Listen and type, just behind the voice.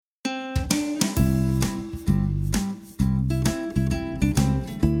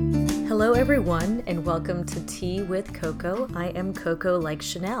Hello everyone, and welcome to Tea with Coco. I am Coco like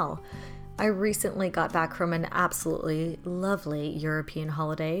Chanel. I recently got back from an absolutely lovely European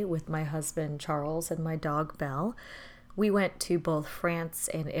holiday with my husband Charles and my dog Belle. We went to both France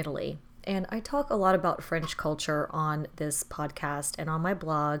and Italy, and I talk a lot about French culture on this podcast and on my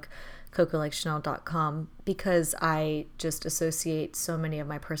blog, cocolikechanel.com, because I just associate so many of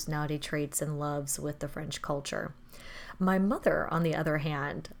my personality traits and loves with the French culture. My mother, on the other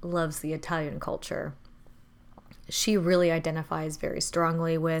hand, loves the Italian culture. She really identifies very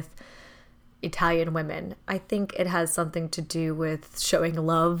strongly with Italian women. I think it has something to do with showing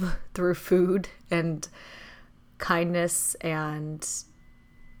love through food and kindness and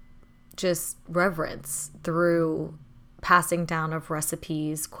just reverence through passing down of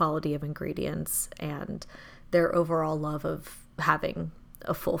recipes, quality of ingredients, and their overall love of having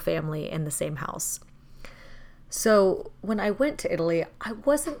a full family in the same house. So when I went to Italy, I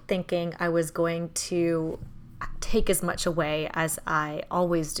wasn't thinking I was going to take as much away as I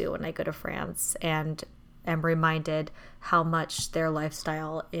always do when I go to France, and am reminded how much their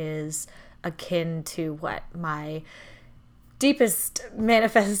lifestyle is akin to what my deepest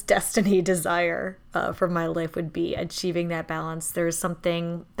manifest destiny desire for my life would be, achieving that balance. There's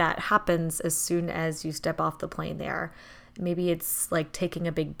something that happens as soon as you step off the plane there. Maybe it's like taking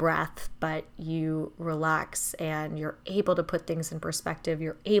a big breath, but you relax and you're able to put things in perspective.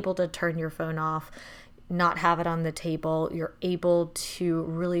 You're able to turn your phone off, not have it on the table. You're able to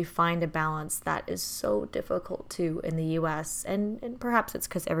really find a balance that is so difficult to in the US. And perhaps it's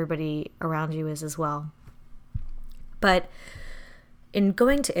because everybody around you is as well. But in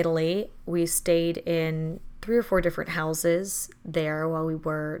going to Italy, we stayed in 3 or 4 different houses there while we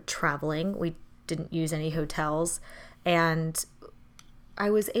were traveling. We didn't use any hotels. And I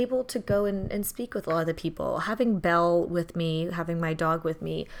was able to go and speak with a lot of the people. Having Belle with me, having my dog with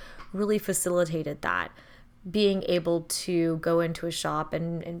me, really facilitated that. Being able to go into a shop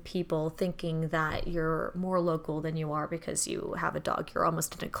and people thinking that you're more local than you are because you have a dog. You're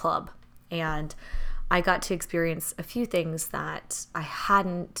almost in a club. And I got to experience a few things that I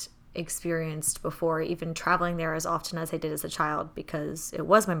hadn't experienced before, even traveling there as often as I did as a child, because it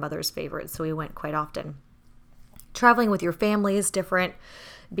was my mother's favorite, so we went quite often. Traveling with your family is different.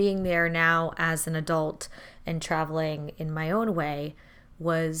 Being there now as an adult and traveling in my own way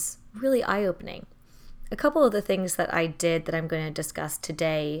was really eye-opening. A couple of the things that I did that I'm going to discuss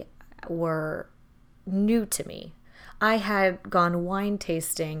today were new to me. I had gone wine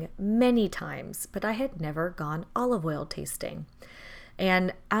tasting many times, but I had never gone olive oil tasting.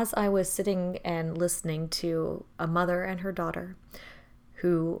 And as I was sitting and listening to a mother and her daughter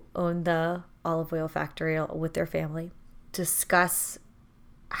who owned the olive oil factory with their family discuss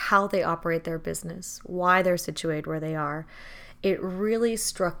how they operate their business, why they're situated where they are, it really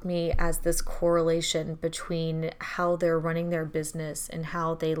struck me as this correlation between how they're running their business and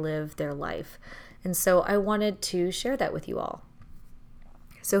how they live their life. And so I wanted to share that with you all.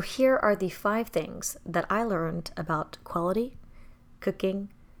 So here are the 5 things that I learned about quality, cooking,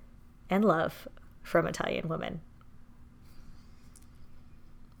 and love from Italian women.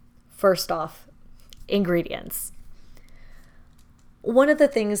 First off, ingredients. One of the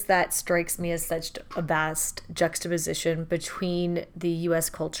things that strikes me as such a vast juxtaposition between the US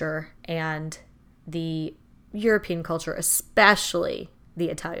culture and the European culture, especially the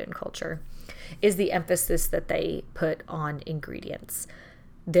Italian culture, is the emphasis that they put on ingredients.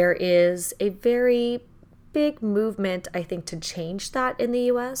 There is a very big movement, I think, to change that in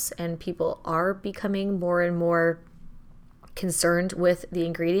the US, and people are becoming more and more concerned with the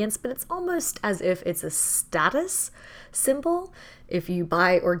ingredients, but it's almost as if it's a status symbol. If you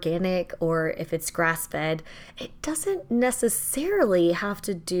buy organic or if it's grass-fed, it doesn't necessarily have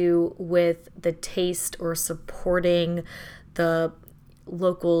to do with the taste or supporting the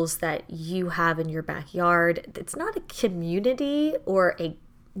locals that you have in your backyard. It's not a community or a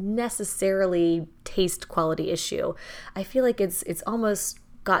necessarily taste quality issue. I feel like it's almost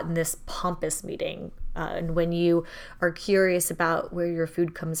gotten this pompous meaning. And when you are curious about where your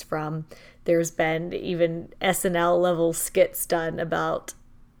food comes from, there's been even SNL level skits done about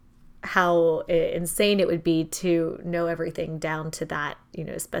how insane it would be to know everything down to that,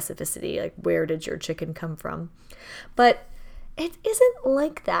 specificity, like where did your chicken come from? But it isn't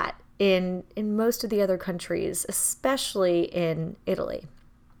like that in most of the other countries, especially in Italy.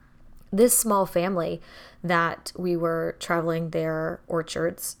 This small family that we were traveling their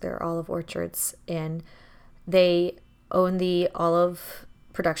olive orchards in, they own the olive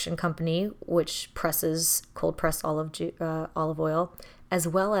production company, which presses cold pressed olive oil, as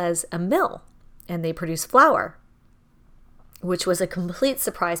well as a mill, and they produce flour, which was a complete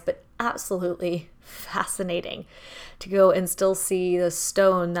surprise, but absolutely fascinating to go and still see the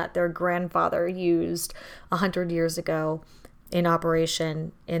stone that their grandfather used 100 years ago in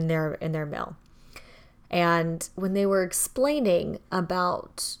operation in their mill. And when they were explaining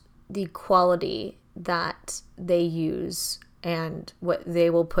about the quality that they use and what they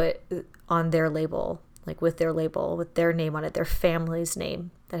will put on their label, like with their label, with their name on it, their family's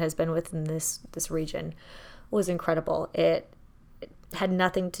name that has been within this region, was incredible. It had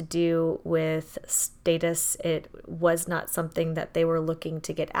nothing to do with status. It was not something that they were looking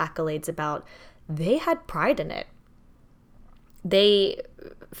to get accolades about. They had pride in it. They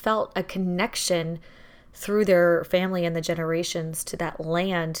felt a connection through their family and the generations to that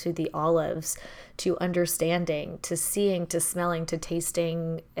land, to the olives, to understanding, to seeing, to smelling, to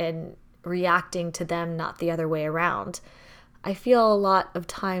tasting, and reacting to them, not the other way around. I feel a lot of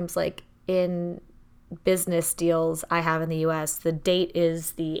times, like in business deals I have in the US, the date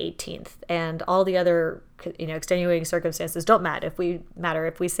is the 18th, and all the other, extenuating circumstances don't matter.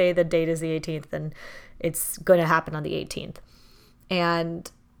 If we say the date is the 18th, then it's going to happen on the 18th. And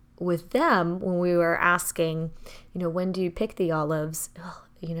with them, when we were asking, when do you pick the olives?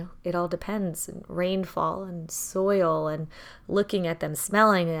 It all depends. And rainfall and soil and looking at them,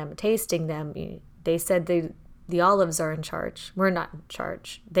 smelling them, tasting them. They said the olives are in charge. We're not in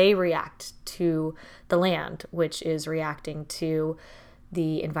charge. They react to the land, which is reacting to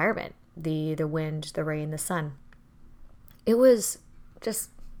the environment, the wind, the rain, the sun. It was just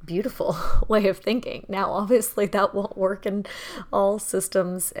beautiful way of thinking. Now, obviously, that won't work in all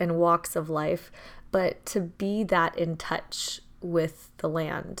systems and walks of life, but to be that in touch with the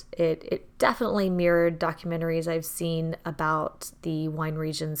land, it definitely mirrored documentaries I've seen about the wine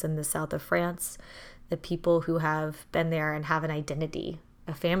regions in the south of France, the people who have been there and have an identity,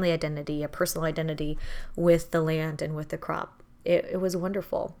 a family identity, a personal identity with the land and with the crop. It was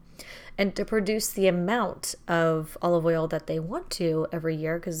wonderful. And to produce the amount of olive oil that they want to every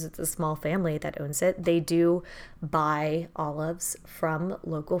year, because it's a small family that owns it, they do buy olives from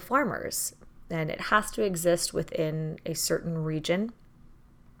local farmers. And it has to exist within a certain region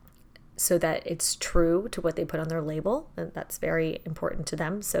so that it's true to what they put on their label. And that's very important to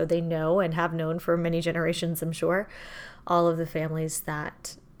them. So they know and have known for many generations, I'm sure, all of the families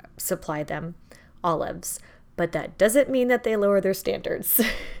that supply them olives. But that doesn't mean that they lower their standards.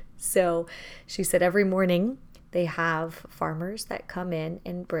 So she said every morning they have farmers that come in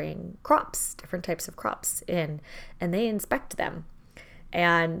and bring crops, different types of crops in, and they inspect them.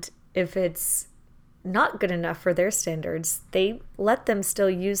 And if it's not good enough for their standards, they let them still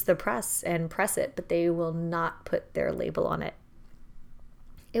use the press and press it, but they will not put their label on it.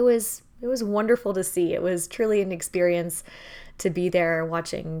 It was wonderful to see. It was truly an experience to be there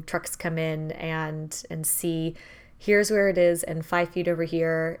watching trucks come in and see, here's where it is, and 5 feet over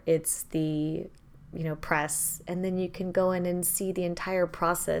here, it's the, press. And then you can go in and see the entire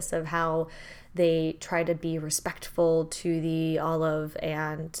process of how they try to be respectful to the olive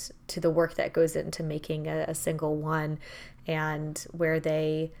and to the work that goes into making a single one, and where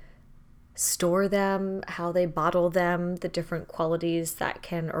they store them, how they bottle them, the different qualities that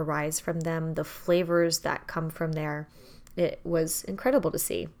can arise from them, the flavors that come from there. It was incredible to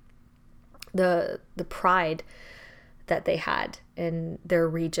see the pride that they had in their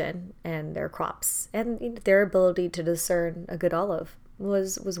region and their crops, and their ability to discern a good olive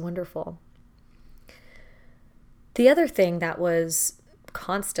was wonderful. The other thing that was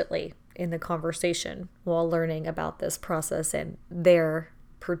constantly in the conversation while learning about this process and their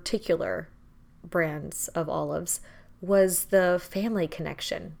particular brands of olives was the family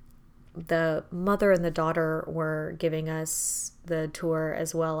connection. The mother and the daughter were giving us the tour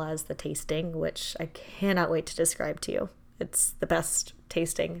as well as the tasting, which I cannot wait to describe to you. It's the best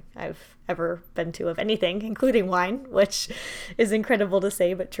tasting I've ever been to of anything, including wine, which is incredible to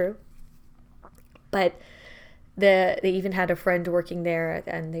say, but true. But they even had a friend working there,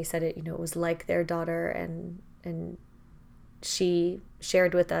 and they said it was like their daughter, and she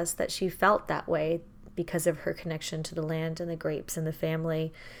shared with us that she felt that way because of her connection to the land and the grapes and the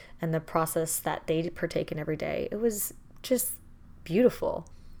family and the process that they partake in every day. It was just beautiful.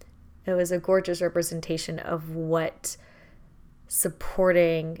 It was a gorgeous representation of what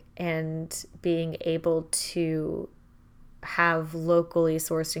supporting and being able to have locally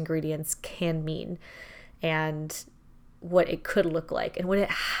sourced ingredients can mean, and what it could look like, and what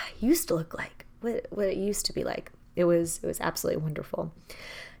it used to look like, what it used to be like. It was absolutely wonderful.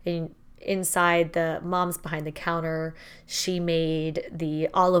 And inside, the mom's behind the counter. She made the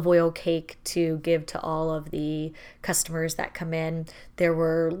olive oil cake to give to all of the customers that come in. There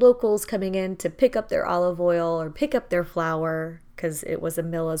were locals coming in to pick up their olive oil or pick up their flour, because it was a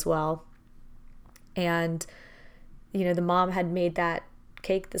mill as well. And, the mom had made that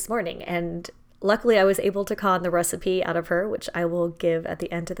cake this morning, and luckily I was able to con the recipe out of her, which I will give at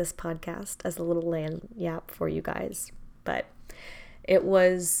the end of this podcast as a little land yap for you guys. But it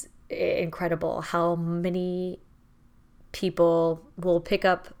was incredible how many people will pick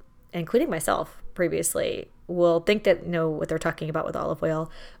up, including myself previously, will think that know what they're talking about with olive oil,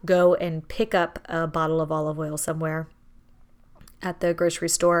 go and pick up a bottle of olive oil somewhere at the grocery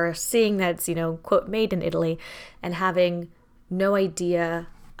store, seeing that it's, quote, made in Italy, and having no idea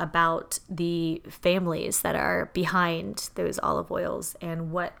about the families that are behind those olive oils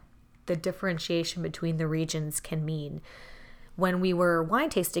and what the differentiation between the regions can mean. When we were wine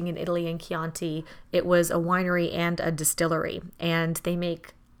tasting in Italy in Chianti, it was a winery and a distillery, and they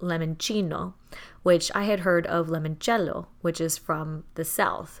make Lemoncino, which I had heard of limoncello, which is from the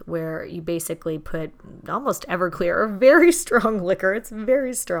south, where you basically put almost Everclear, very strong liquor, it's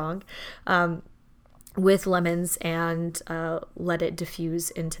very strong, with lemons, and let it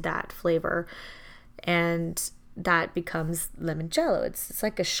diffuse into that flavor. And that becomes limoncello. It's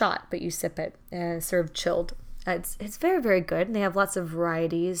like a shot, but you sip it, served chilled. It's very, very good. And they have lots of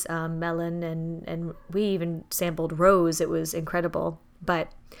varieties, melon, and we even sampled rose. It was incredible.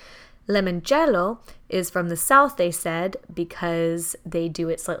 But limoncello is from the south, they said, because they do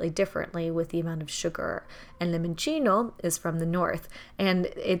it slightly differently with the amount of sugar. And limoncino is from the north. And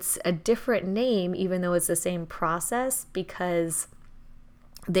it's a different name, even though it's the same process, because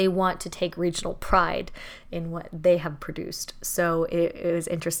they want to take regional pride in what they have produced. So it was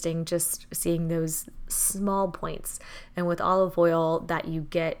interesting just seeing those small points. And with olive oil that you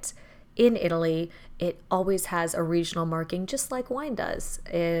get in Italy, it always has a regional marking, just like wine does.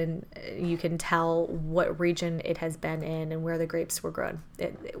 And you can tell what region it has been in and where the grapes were grown.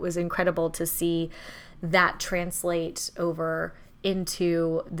 It was incredible to see that translate over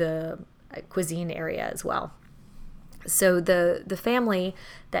into the cuisine area as well. So the family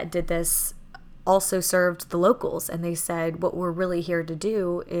that did this also served the locals, and they said, what we're really here to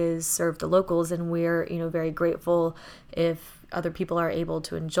do is serve the locals, and we're, very grateful if other people are able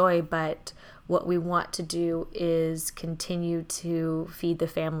to enjoy, but what we want to do is continue to feed the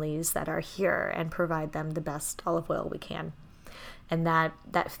families that are here and provide them the best olive oil we can. And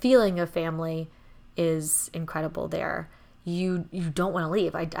that feeling of family is incredible there. You don't want to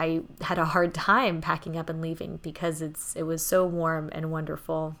leave. I had a hard time packing up and leaving because it was so warm and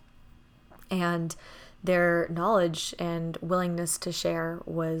wonderful. And their knowledge and willingness to share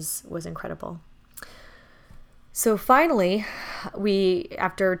was incredible. So finally,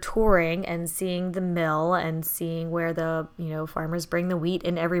 after touring and seeing the mill and seeing where the, farmers bring the wheat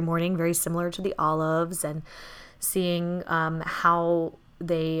in every morning, very similar to the olives, and seeing how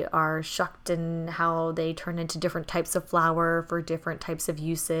they are shucked and how they turn into different types of flour for different types of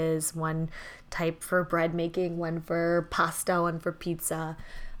uses, one type for bread making, one for pasta, one for pizza.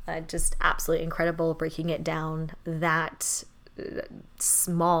 Just absolutely incredible breaking it down that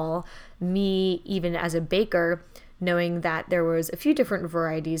small. Me, even as a baker, knowing that there was a few different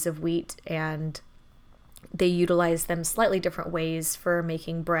varieties of wheat and they utilized them slightly different ways for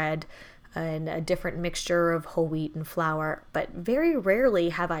making bread, and a different mixture of whole wheat and flour. But very rarely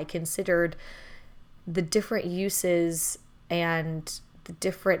have I considered the different uses and the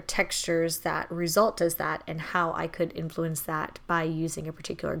different textures that result as that, and how I could influence that by using a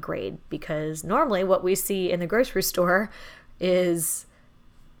particular grade. Because normally what we see in the grocery store is,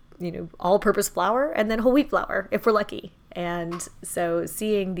 all-purpose flour and then whole wheat flour, if we're lucky. And so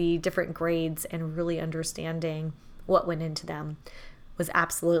seeing the different grades and really understanding what went into them was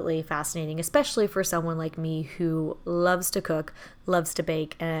absolutely fascinating, especially for someone like me who loves to cook, loves to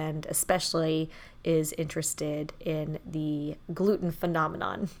bake, and especially is interested in the gluten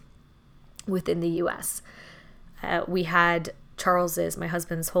phenomenon within the U.S. We had Charles's, my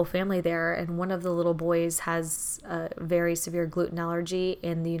husband's whole family there, and one of the little boys has a very severe gluten allergy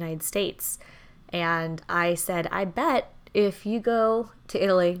in the United States. And I said, I bet if you go to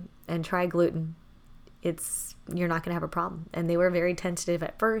Italy and try gluten, you're not going to have a problem. And they were very tentative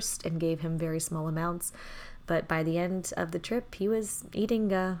at first and gave him very small amounts. But by the end of the trip, he was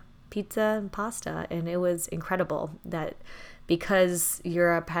eating pizza and pasta. And it was incredible that because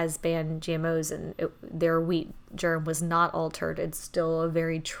Europe has banned GMOs and their wheat germ was not altered, it's still a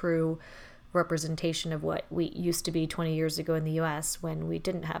very true representation of what wheat used to be 20 years ago in the US when we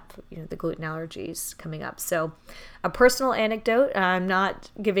didn't have, the gluten allergies coming up. So a personal anecdote, I'm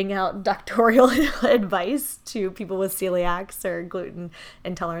not giving out doctoral advice to people with celiacs or gluten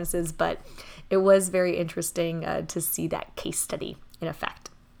intolerances, but it was very interesting to see that case study in effect.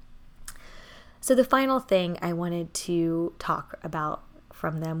 So the final thing I wanted to talk about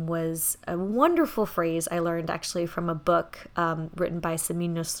from them was a wonderful phrase I learned actually from a book written by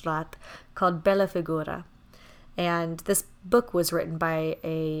Samin Nosrat called Bella Figura. And this book was written by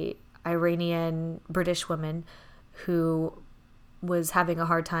a Iranian British woman who was having a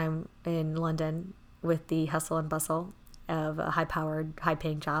hard time in London with the hustle and bustle of a high-powered,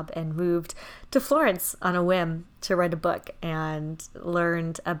 high-paying job, and moved to Florence on a whim to write a book, and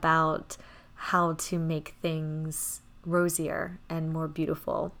learned about how to make things rosier and more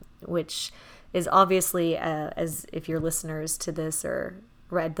beautiful, which is obviously, as if you're listeners to this or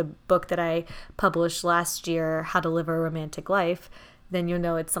read the book that I published last year, How to Live a Romantic Life, then you'll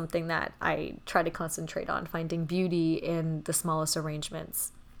know it's something that I try to concentrate on, finding beauty in the smallest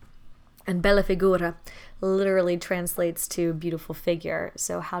arrangements. And bella figura literally translates to beautiful figure.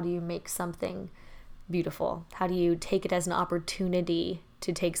 So how do you make something beautiful? How do you take it as an opportunity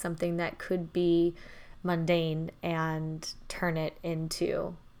to take something that could be mundane and turn it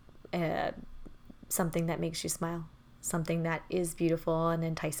into something that makes you smile, something that is beautiful and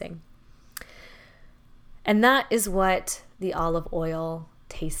enticing? And that is what the olive oil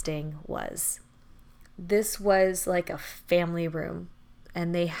tasting was. This was like a family room,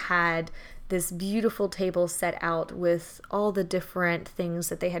 and they had this beautiful table set out with all the different things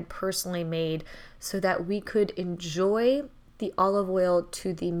that they had personally made so that we could enjoy the olive oil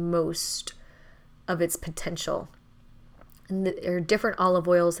to the most of its potential. And there are different olive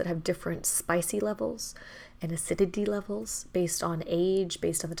oils that have different spicy levels and acidity levels based on age,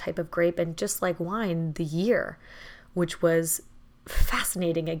 based on the type of grape, and just like wine, the year, which was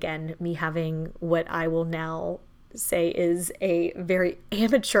fascinating. Again, me having what I will now say is a very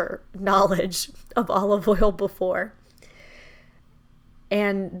amateur knowledge of olive oil before.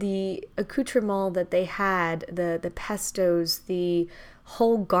 And the accoutrement that they had, the pestos, the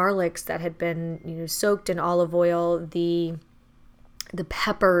whole garlics that had been soaked in olive oil, the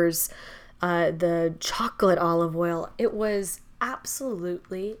peppers, the chocolate olive oil, it was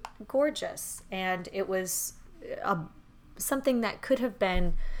absolutely gorgeous. And it was something that could have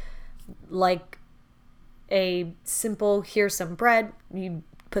been like a simple, here's some bread, you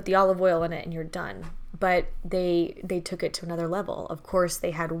put the olive oil in it and you're done. But they took it to another level. Of course,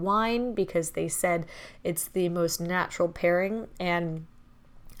 they had wine because they said it's the most natural pairing. And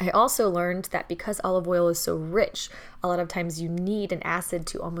I also learned that because olive oil is so rich, a lot of times you need an acid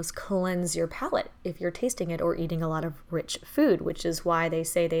to almost cleanse your palate if you're tasting it or eating a lot of rich food, which is why they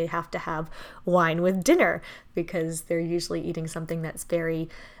say they have to have wine with dinner, because they're usually eating something that's very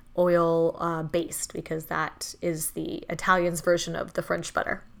oil based, because that is the Italians' version of the French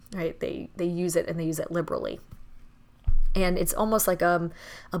butter, right? They use it, and they use it liberally. And it's almost like a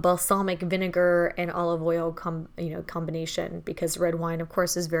balsamic vinegar and olive oil combination, because red wine, of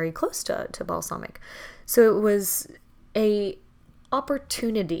course, is very close to balsamic. So it was a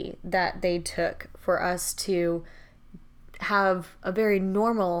opportunity that they took for us to have a very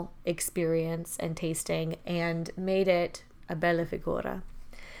normal experience and tasting, and made it a bella figura.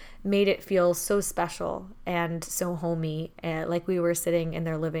 Made it feel so special and so homey, like we were sitting in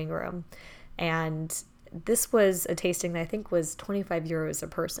their living room. And this was a tasting that I think was 25 euros a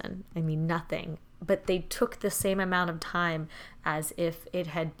person. I mean, nothing. But they took the same amount of time as if it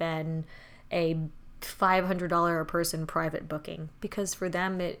had been a $500 a person private booking, because for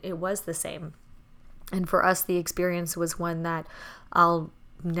them it was the same. And for us, the experience was one that I'll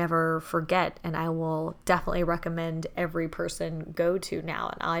never forget, and I will definitely recommend every person go to now.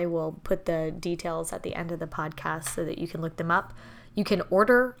 And I will put the details at the end of the podcast so that you can look them up. You can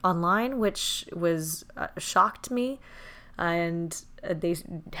order online, which was shocked me, and they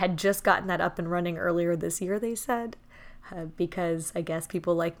had just gotten that up and running earlier this year, they said, because I guess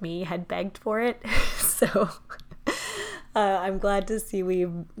people like me had begged for it. So I'm glad to see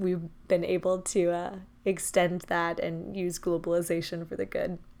we've been able to extend that and use globalization for the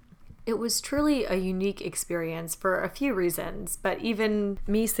good. It was truly a unique experience for a few reasons, but even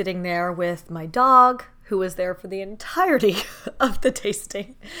me sitting there with my dog, who was there for the entirety of the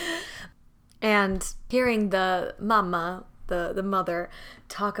tasting, and hearing the mama, the mother,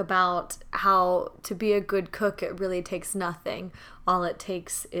 talk about how to be a good cook, it really takes nothing. All it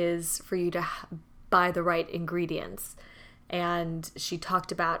takes is for you to buy the right ingredients. And she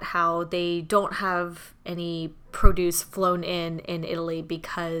talked about how they don't have any produce flown in Italy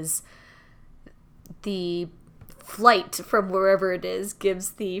because the flight from wherever it is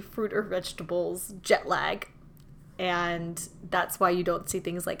gives the fruit or vegetables jet lag. And that's why you don't see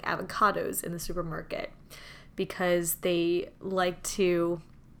things like avocados in the supermarket, because they like to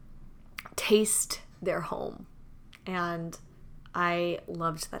taste their home. And I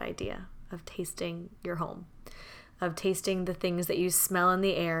loved that idea of tasting your home, of tasting the things that you smell in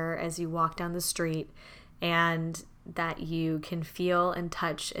the air as you walk down the street and that you can feel and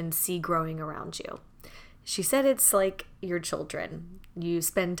touch and see growing around you. She said it's like your children. You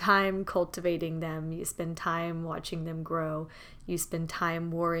spend time cultivating them. You spend time watching them grow. You spend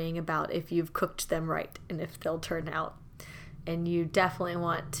time worrying about if you've cooked them right and if they'll turn out. And you definitely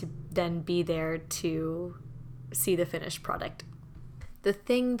want to then be there to see the finished product. The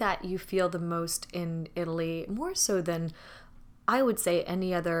thing that you feel the most in Italy, more so than I would say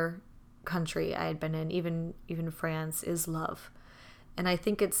any other country I had been in, even France, is love. And I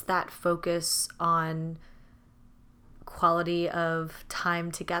think it's that focus on quality of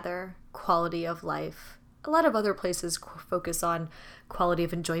time together, quality of life. A lot of other places focus on quality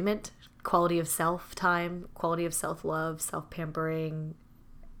of enjoyment, quality of self-time, quality of self-love, self-pampering,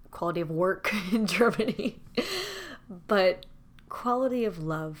 quality of work in Germany. But quality of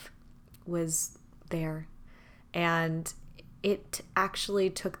love was there. And it actually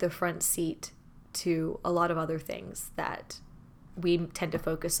took the front seat to a lot of other things that we tend to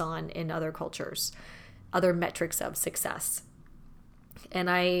focus on in other cultures, other metrics of success. And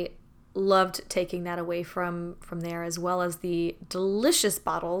I loved taking that away from there, as well as the delicious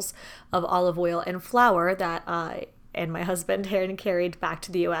bottles of olive oil and flour that I and my husband hand carried back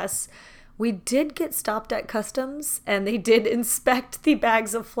to the US. We did get stopped at customs, and they did inspect the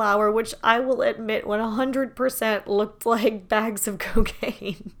bags of flour, which I will admit 100% looked like bags of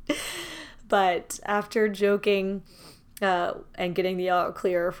cocaine. But after joking and getting the all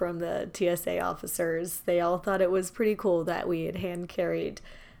clear from the TSA officers, they all thought it was pretty cool that we had hand carried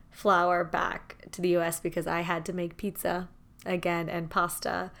flour back to the US, because I had to make pizza again and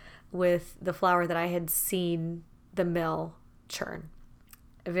pasta with the flour that I had seen the mill churn.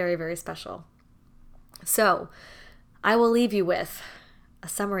 Very, very special. So I will leave you with a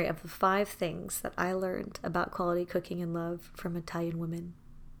summary of the 5 things that I learned about quality cooking and love from Italian women.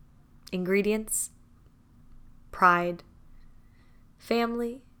 Ingredients, pride,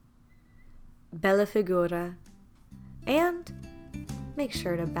 family, bella figura, and make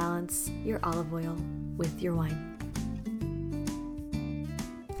sure to balance your olive oil with your wine.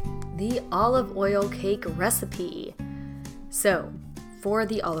 The olive oil cake recipe. So, for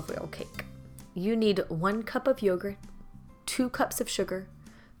the olive oil cake, you need 1 cup of yogurt, 2 cups of sugar,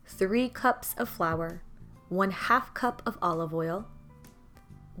 3 cups of flour, 1/2 cup of olive oil,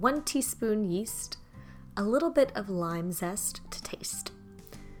 1 teaspoon yeast, a little bit of lime zest to taste,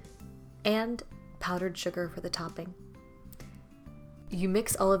 and powdered sugar for the topping. You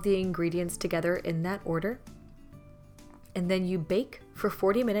mix all of the ingredients together in that order, and then you bake for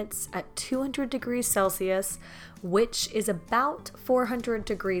 40 minutes at 200 degrees Celsius, which is about 400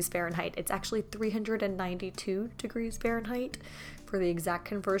 degrees Fahrenheit. It's actually 392 degrees Fahrenheit for the exact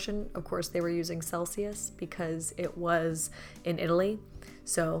conversion. Of course, they were using Celsius because it was in Italy,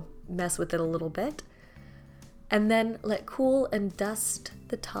 so mess with it a little bit. And then let cool and dust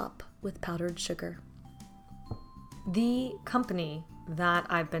the top with powdered sugar. The company that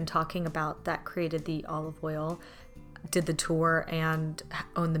I've been talking about that created the olive oil, did the tour and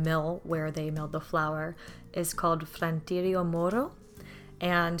owned the mill where they milled the flour, is called Frantiero Moro.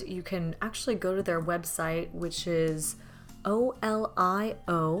 And you can actually go to their website, which is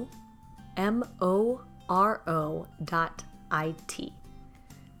oliomoro.it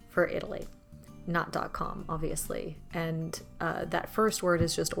for Italy, not .com, obviously. And that first word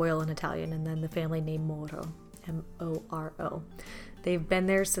is just oil in Italian, and then the family name Moro, M-O-R-O. They've been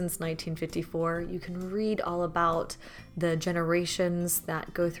there since 1954. You can read all about the generations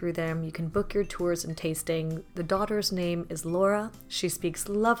that go through them. You can book your tours and tasting. The daughter's name is Laura. She speaks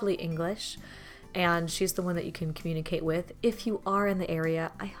lovely English, and she's the one that you can communicate with. If you are in the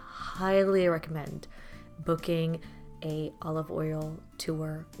area, I highly recommend booking a olive oil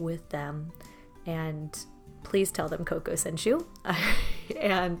tour with them. And please tell them Coco sent you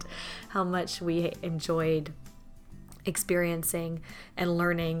and how much we enjoyed experiencing and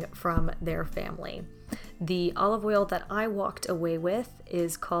learning from their family. The olive oil that I walked away with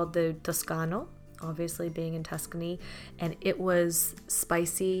is called the Toscano, obviously being in Tuscany, and it was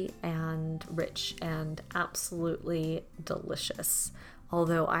spicy and rich and absolutely delicious.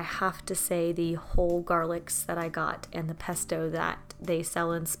 Although I have to say the whole garlics that I got and the pesto that they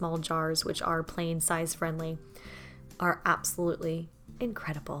sell in small jars, which are plain size friendly, are absolutely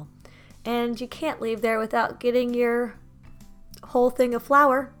incredible. And you can't leave there without getting your whole thing of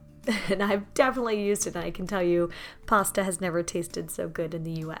flour. And I've definitely used it, and I can tell you pasta has never tasted so good in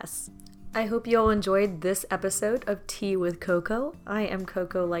the US. I hope you all enjoyed this episode of Tea with Coco. I am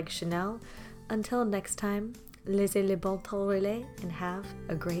Coco like Chanel. Until next time, laissez les bons temps rouler and have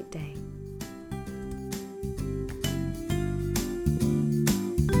a great day.